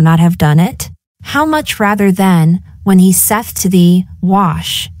 wouldest thou not have done it? How much rather then, when he saith to thee,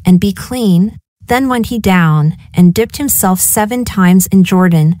 Wash, and be clean? Then went he down, and dipped himself 7 times in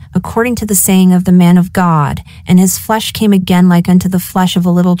Jordan, according to the saying of the man of God, and his flesh came again like unto the flesh of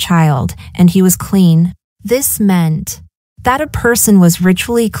a little child, and he was clean. This meant that a person was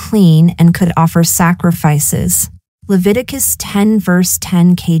ritually clean and could offer sacrifices. Leviticus 10 verse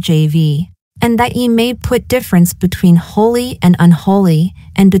 10 KJV. And that ye may put difference between holy and unholy,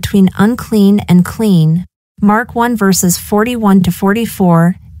 and between unclean and clean. Mark 1 verses 41 to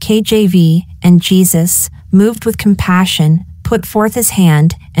 44 KJV. And Jesus, moved with compassion, put forth his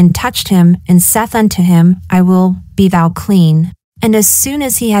hand, and touched him, and saith unto him, I will, be thou clean. And as soon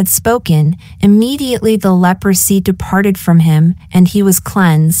as he had spoken, immediately the leprosy departed from him, and he was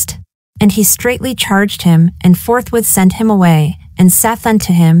cleansed. And he straitly charged him, and forthwith sent him away, and saith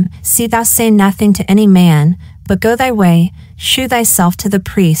unto him, See thou say nothing to any man, but go thy way, shew thyself to the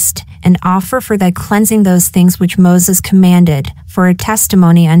priest, and offer for thy cleansing those things which Moses commanded, for a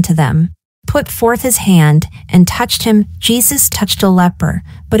testimony unto them. Put forth his hand, and touched him. Jesus touched a leper,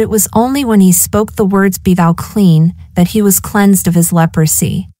 but it was only when he spoke the words, Be thou clean, that he was cleansed of his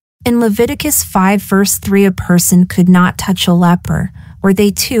leprosy. In Leviticus 5 verse 3 a person could not touch a leper, or they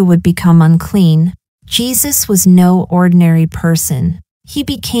too would become unclean. Jesus was no ordinary person. He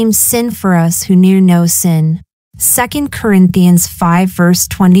became sin for us who knew no sin. 2 Corinthians 5 verse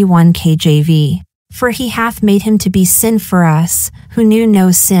 21 KJV. For he hath made him to be sin for us, who knew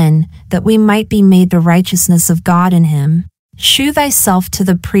no sin, that we might be made the righteousness of God in him. Shew thyself to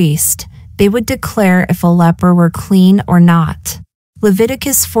the priest. They would declare if a leper were clean or not.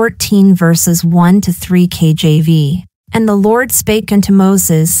 Leviticus 14 verses 1 to 3 KJV. And the Lord spake unto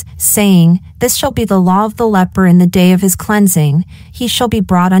Moses, saying, This shall be the law of the leper in the day of his cleansing. He shall be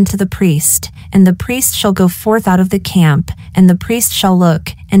brought unto the priest, and the priest shall go forth out of the camp, and the priest shall look,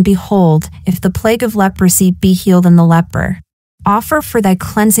 and behold, if the plague of leprosy be healed in the leper. Offer for thy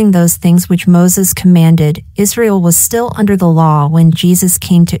cleansing those things which Moses commanded. Israel was still under the law when Jesus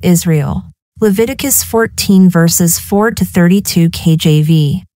came to Israel. Leviticus 14 verses 4 to 32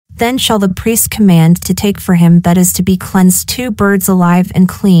 KJV. Then shall the priest command to take for him that is to be cleansed 2 birds alive and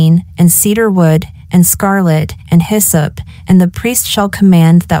clean, and cedar wood, and scarlet, and hyssop, and the priest shall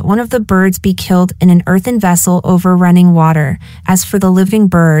command that one of the birds be killed in an earthen vessel over running water. As for the living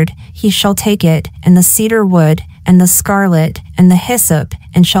bird, he shall take it, and the cedar wood, and the scarlet, and the hyssop,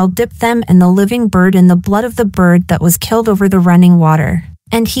 and shall dip them and the living bird in the blood of the bird that was killed over the running water.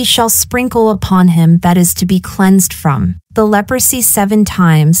 And he shall sprinkle upon him that is to be cleansed from the leprosy 7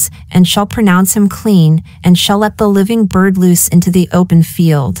 times, and shall pronounce him clean, and shall let the living bird loose into the open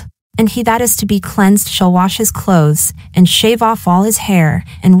field. And he that is to be cleansed shall wash his clothes, and shave off all his hair,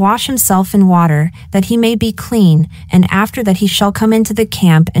 and wash himself in water, that he may be clean, and after that he shall come into the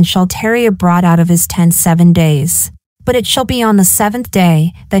camp, and shall tarry abroad out of his tent 7 days. But it shall be on the 7th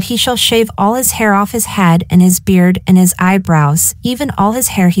day, that he shall shave all his hair off his head, and his beard, and his eyebrows, even all his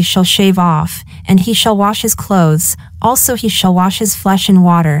hair he shall shave off, and he shall wash his clothes, also he shall wash his flesh in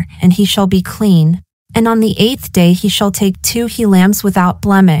water, and he shall be clean. And on the 8th day he shall take 2 he-lambs without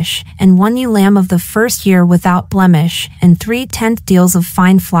blemish, and 1 ewe lamb of the first year without blemish, and 3/10 deals of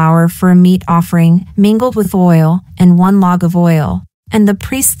fine flour for a meat offering, mingled with oil, and 1 log of oil. And the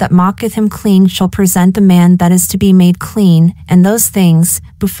priest that maketh him clean shall present the man that is to be made clean, and those things,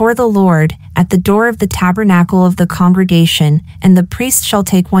 before the Lord, at the door of the tabernacle of the congregation. And the priest shall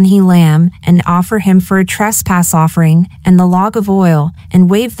take 1 he-lamb, and offer him for a trespass offering, and the log of oil, and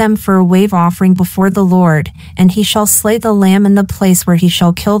wave them for a wave offering before the Lord. And he shall slay the lamb in the place where he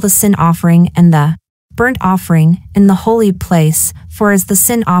shall kill the sin offering and the burnt offering, in the holy place. For as the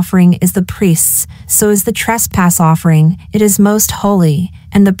sin offering is the priest's, so is the trespass offering, it is most holy.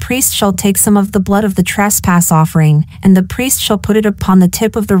 And the priest shall take some of the blood of the trespass offering, and the priest shall put it upon the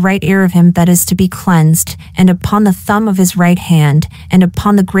tip of the right ear of him that is to be cleansed, and upon the thumb of his right hand, and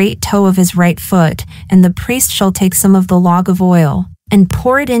upon the great toe of his right foot. And the priest shall take some of the log of oil, and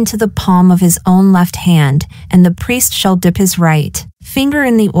pour it into the palm of his own left hand, and the priest shall dip his right finger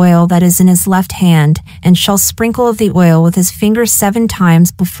in the oil that is in his left hand, and shall sprinkle of the oil with his finger 7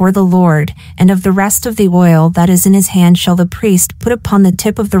 times before the Lord, and of the rest of the oil that is in his hand shall the priest put upon the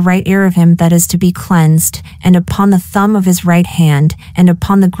tip of the right ear of him that is to be cleansed, and upon the thumb of his right hand, and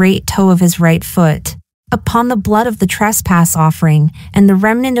upon the great toe of his right foot. Upon the blood of the trespass offering, and the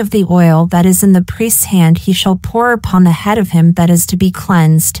remnant of the oil that is in the priest's hand he shall pour upon the head of him that is to be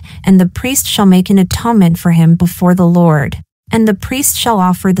cleansed, and the priest shall make an atonement for him before the Lord. And the priest shall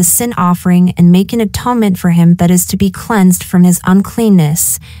offer the sin offering and make an atonement for him that is to be cleansed from his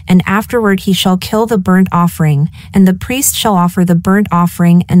uncleanness, and afterward he shall kill the burnt offering, and the priest shall offer the burnt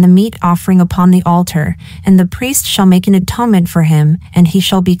offering and the meat offering upon the altar, and the priest shall make an atonement for him, and he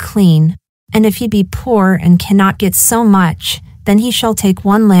shall be clean. And if he be poor and cannot get so much, then he shall take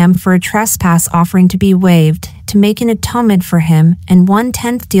 1 lamb for a trespass offering to be waved, to make an atonement for him, and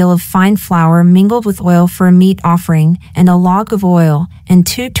 1/10 deal of fine flour mingled with oil for a meat offering, and a log of oil, and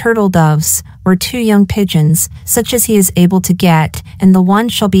 2 turtle doves, or 2 young pigeons, such as he is able to get, and the one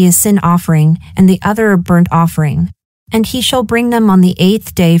shall be a sin offering, and the other a burnt offering. And he shall bring them on the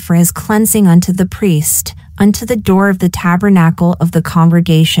 8th day for his cleansing unto the priest, unto the door of the tabernacle of the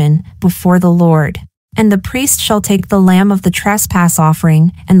congregation, before the Lord. And the priest shall take the lamb of the trespass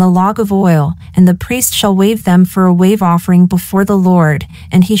offering, and the log of oil, and the priest shall wave them for a wave offering before the Lord,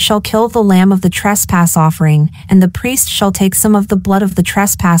 and he shall kill the lamb of the trespass offering, and the priest shall take some of the blood of the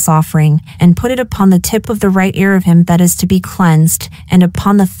trespass offering, and put it upon the tip of the right ear of him that is to be cleansed, and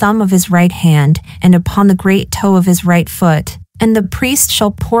upon the thumb of his right hand, and upon the great toe of his right foot. And the priest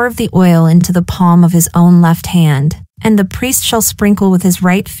shall pour of the oil into the palm of his own left hand. And the priest shall sprinkle with his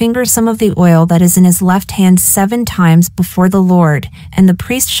right finger some of the oil that is in his left hand 7 times before the Lord, and the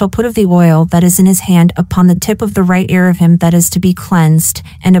priest shall put of the oil that is in his hand upon the tip of the right ear of him that is to be cleansed,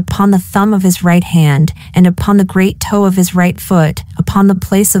 and upon the thumb of his right hand, and upon the great toe of his right foot, upon the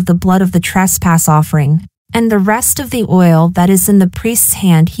place of the blood of the trespass offering. And the rest of the oil that is in the priest's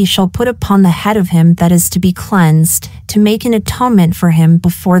hand he shall put upon the head of him that is to be cleansed, to make an atonement for him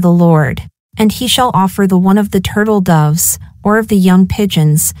before the Lord. And he shall offer the one of the turtle doves, or of the young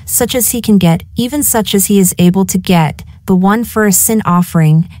pigeons, such as he can get, even such as he is able to get, the one for a sin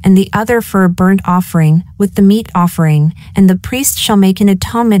offering, and the other for a burnt offering, with the meat offering, and the priest shall make an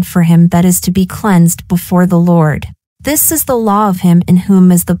atonement for him that is to be cleansed before the Lord. This is the law of him in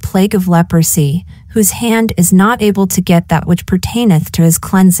whom is the plague of leprosy, whose hand is not able to get that which pertaineth to his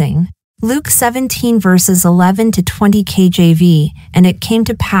cleansing. Luke 17 verses 11 to 20 KJV. And it came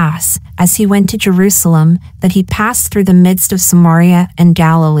to pass, as he went to Jerusalem, that he passed through the midst of Samaria and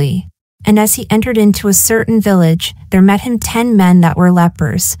Galilee. And as he entered into a certain village, there met him 10 men that were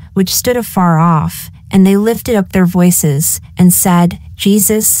lepers, which stood afar off, and they lifted up their voices, and said,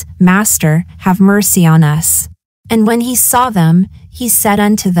 Jesus, Master, have mercy on us. And when he saw them, he said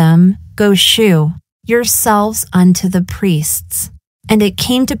unto them, Go shew yourselves unto the priests. And it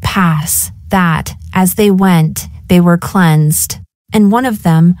came to pass that, as they went, they were cleansed. And one of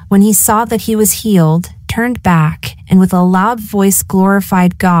them, when he saw that he was healed, turned back, and with a loud voice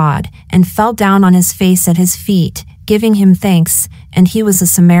glorified God, and fell down on his face at his feet, giving him thanks, and he was a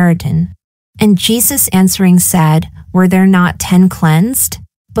Samaritan. And Jesus answering said, Were there not 10 cleansed?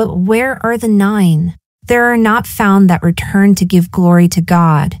 But where are the 9? There are not found that return to give glory to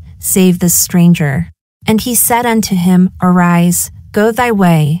God, save this stranger. And he said unto him, Arise, go thy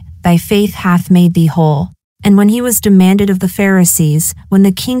way, thy faith hath made thee whole. And when he was demanded of the Pharisees, when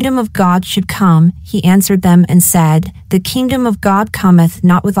the kingdom of God should come, he answered them and said, The kingdom of God cometh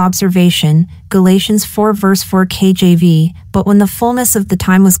not with observation, Galatians 4 verse 4 KJV, but when the fullness of the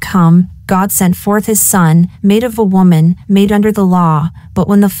time was come, God sent forth his Son, made of a woman, made under the law. But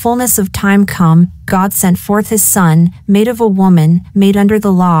when the fullness of time come, God sent forth his Son, made of a woman, made under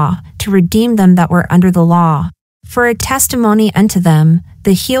the law, to redeem them that were under the law. For a testimony unto them.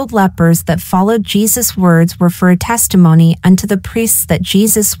 The healed lepers that followed Jesus' words were for a testimony unto the priests that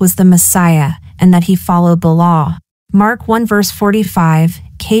Jesus was the Messiah, and that he followed the law. Mark 1 verse 45,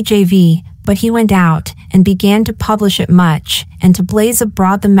 KJV, But he went out, and began to publish it much, and to blaze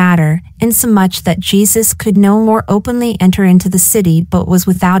abroad the matter, insomuch that Jesus could no more openly enter into the city, but was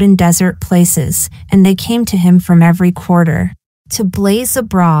without in desert places, and they came to him from every quarter. To blaze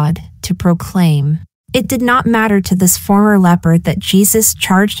abroad, to proclaim. It did not matter to this former leper that Jesus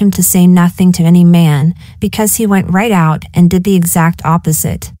charged him to say nothing to any man, because he went right out and did the exact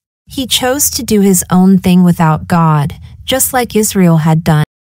opposite. He chose to do his own thing without God, just like Israel had done.